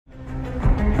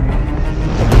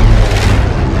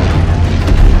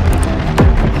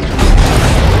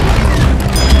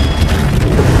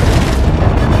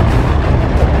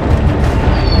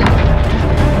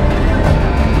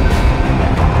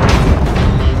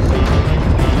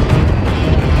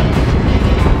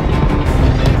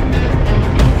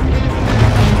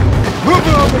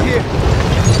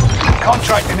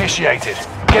initiated.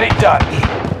 Get it done.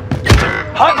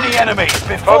 Hunt the enemies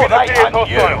before they hunt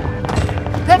you.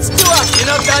 Let's do it. You're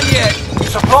not done yet.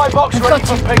 Supply box ready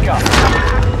for pickup.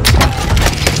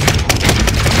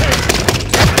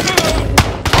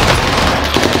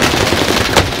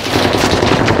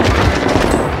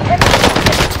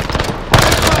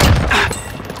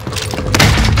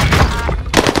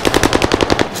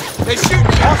 They're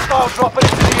shooting. Hostile dropping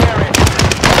into the area.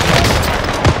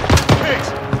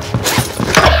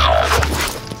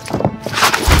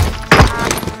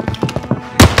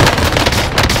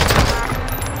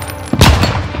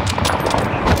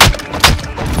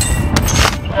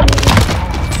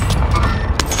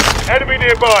 Enemy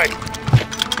nearby.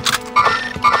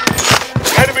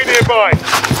 Enemy nearby.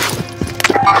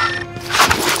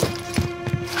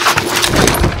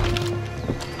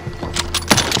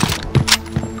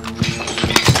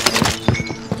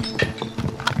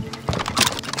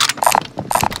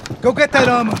 Go get that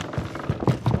armor.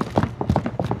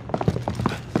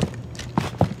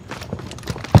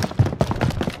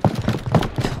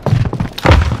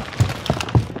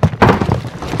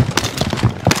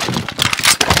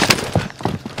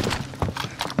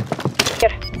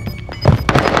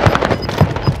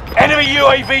 Enemy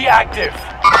UAV active.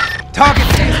 Target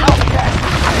is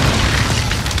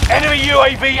Enemy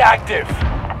UAV active.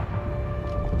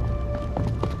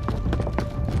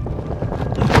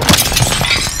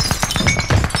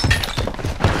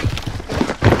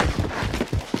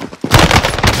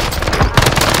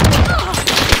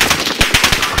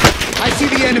 I see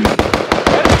the enemy.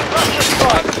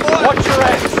 Watch your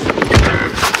heads.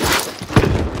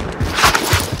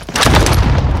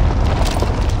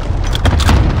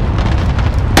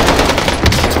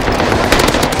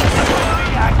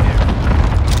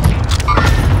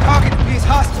 Target is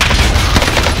hostile.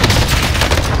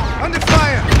 Under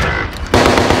fire.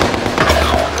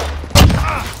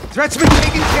 Threats been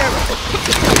taken care of.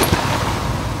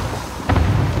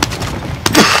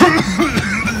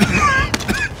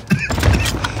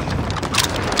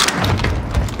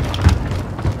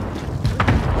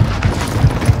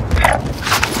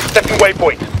 Second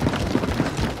waypoint.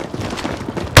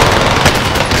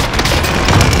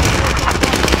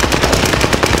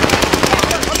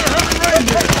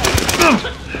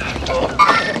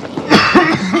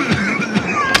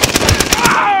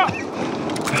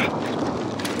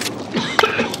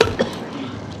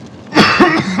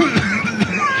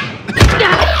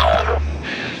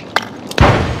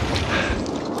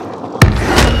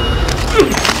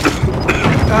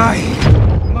 I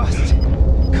must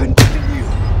continue.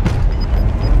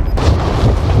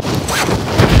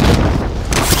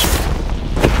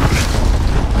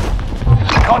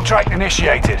 Contract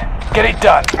initiated. Get it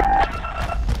done.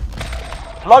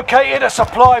 Located a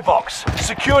supply box.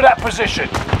 Secure that position.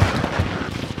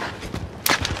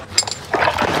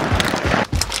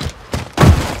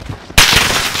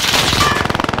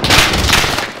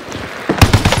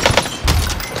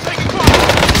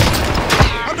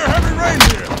 Under heavy rain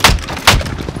here.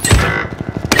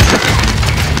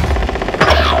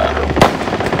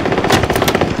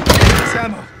 It's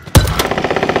ammo.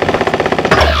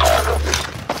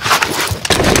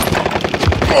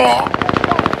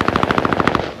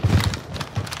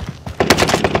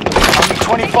 Only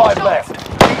 25 left.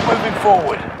 Keep moving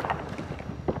forward.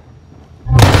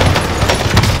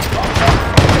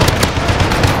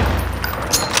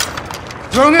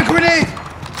 Throwing a grenade.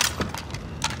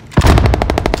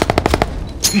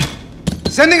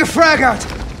 Sending a frag out.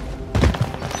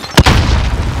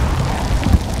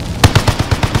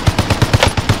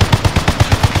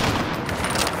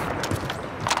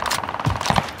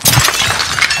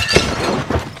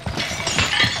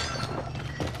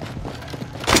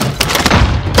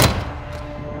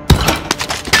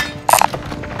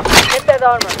 Get that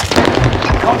armor.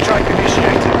 Contract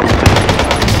initiated.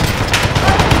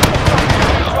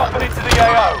 Dropping into the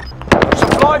AO.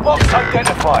 Supply box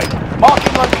identified.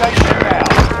 Marking location now.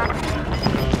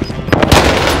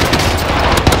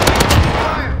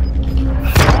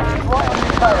 Right on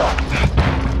your tail.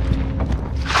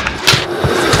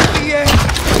 The end.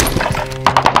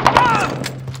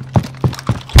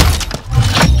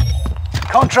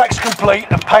 Contract's complete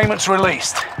and payments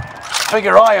released.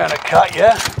 Figure I earn a cut,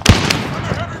 yeah?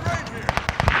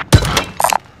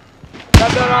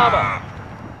 Got that armor.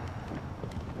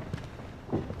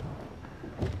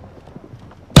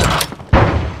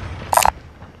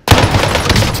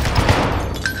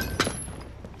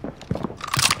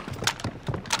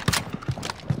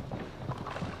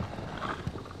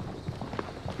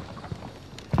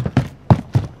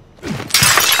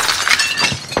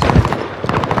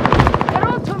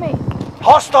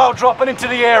 Hostile dropping into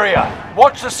the area.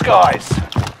 Watch the skies.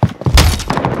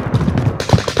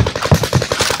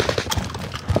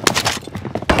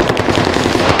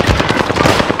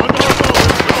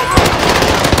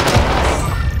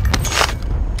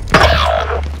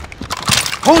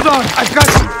 Hold on, I've got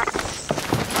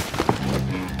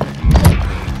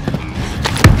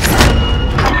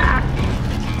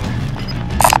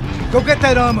you. Go get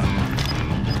that armor.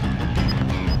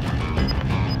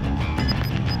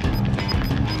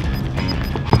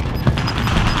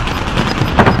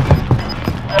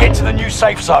 Get to the new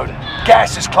safe zone.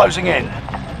 Gas is closing in.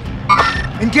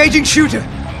 Engaging shooter.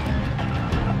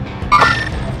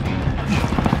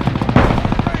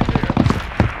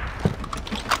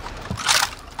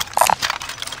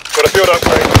 Got a field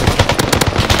upgrade.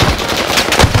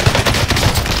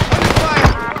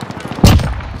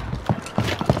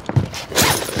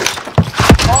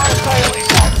 Fire sale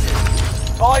is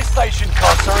active. Buy station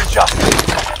costs are adjusted.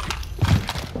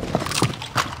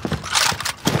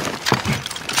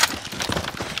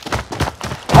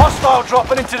 Hostile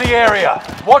dropping into the area.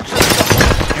 Watch the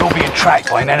skies. You'll be tracked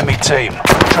by an enemy team.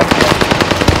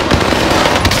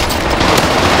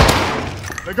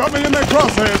 They got me in their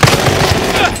crosshairs.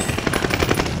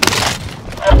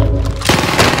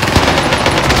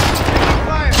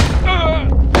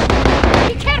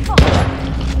 Be careful!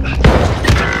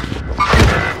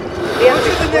 The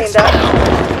enemy's cleaned up.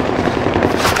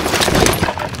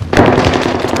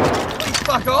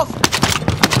 Fuck off.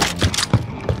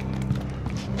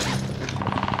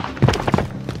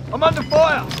 I'm under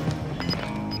fire.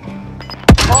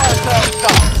 Fire sales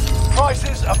done.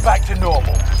 Prices are back to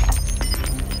normal.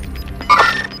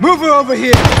 Move her over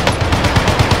here.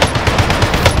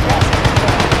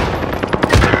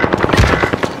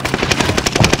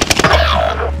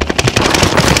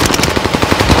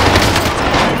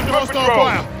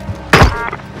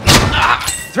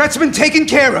 Threat's been taken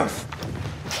care of.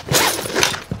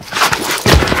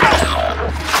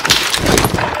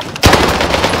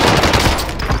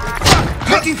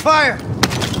 Taking fire.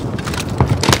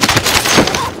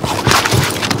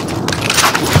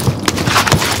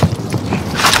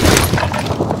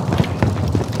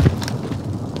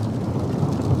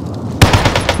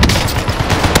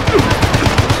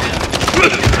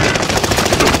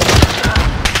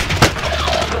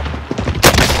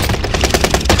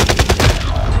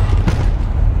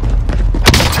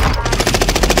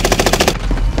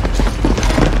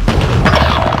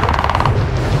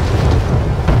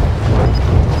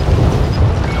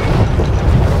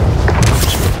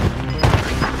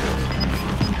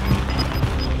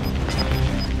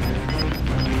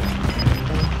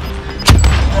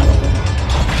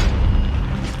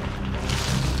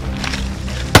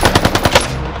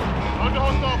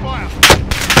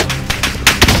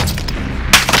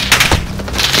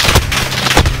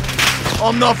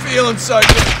 I'm not feeling so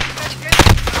good.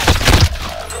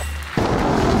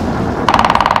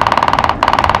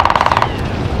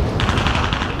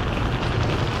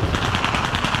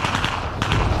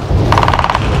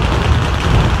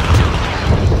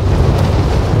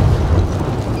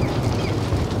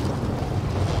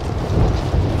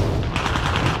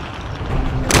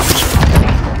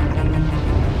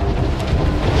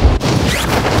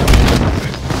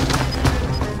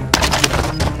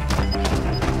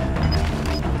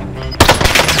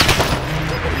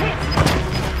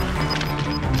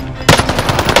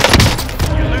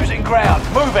 Ground,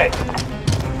 move it!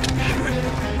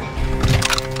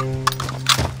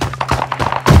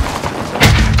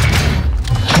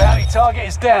 Bounty target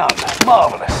is down.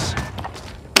 Marvelous.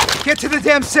 Get to the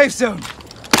damn safe zone.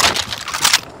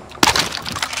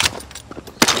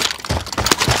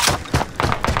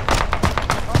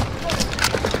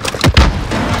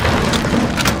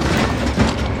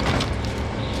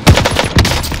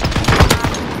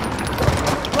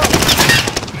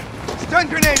 Stun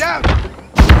grenade out!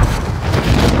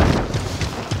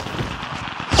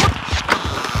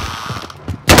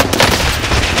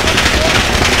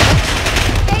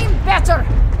 Aim better!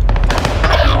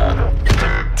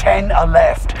 10 are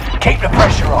left. Keep the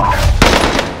pressure on.